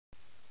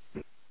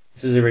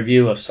This is a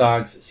review of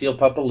SOG's Seal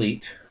Pup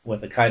Elite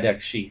with a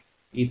Kydex Sheath.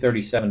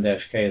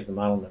 E37-K is the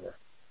model number.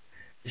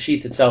 The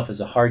sheath itself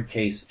is a hard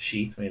case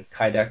sheath made of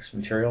Kydex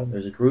material.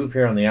 There's a groove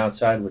here on the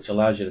outside which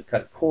allows you to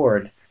cut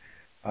cord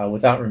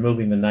without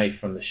removing the knife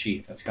from the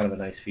sheath. That's kind of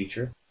a nice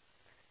feature.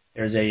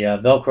 There's a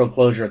Velcro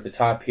closure at the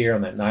top here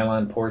on that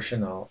nylon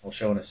portion I'll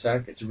show in a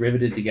sec. It's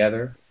riveted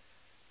together.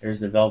 There's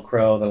the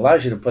Velcro that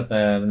allows you to put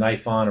the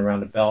knife on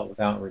around the belt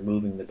without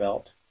removing the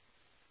belt.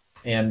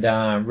 And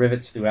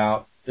rivets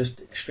throughout.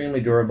 Just extremely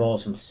durable.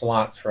 Some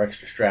slots for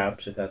extra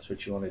straps if that's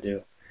what you want to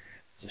do.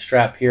 There's a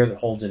strap here that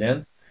holds it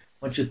in.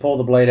 Once you pull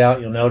the blade out,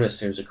 you'll notice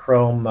there's a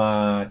chrome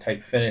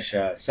type finish,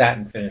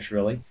 satin finish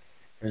really.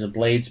 There's a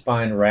blade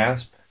spine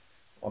rasp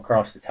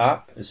across the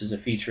top. This is a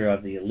feature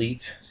of the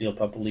Elite, Seal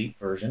Pup Elite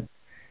version.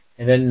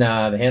 And then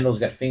the handle's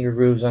got finger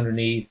grooves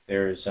underneath.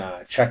 There's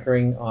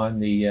checkering on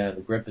the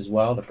grip as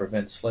well to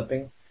prevent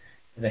slipping.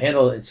 And the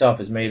handle itself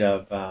is made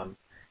of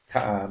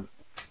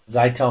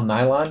Zytel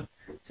nylon.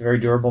 It's a very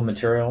durable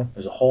material.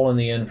 There's a hole in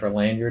the end for a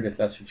lanyard if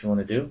that's what you want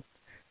to do.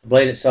 The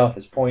blade itself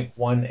is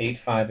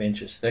 0.185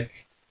 inches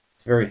thick.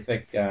 It's a very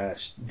thick,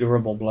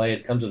 durable blade.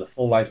 It comes with a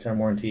full lifetime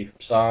warranty from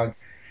SOG.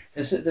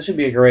 This would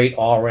be a great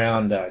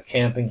all-around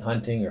camping,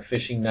 hunting, or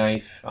fishing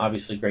knife.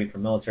 Obviously great for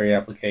military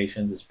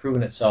applications. It's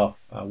proven itself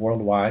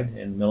worldwide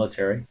in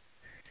military.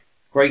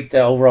 Great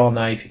overall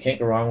knife. You can't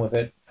go wrong with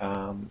it.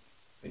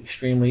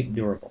 Extremely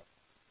durable.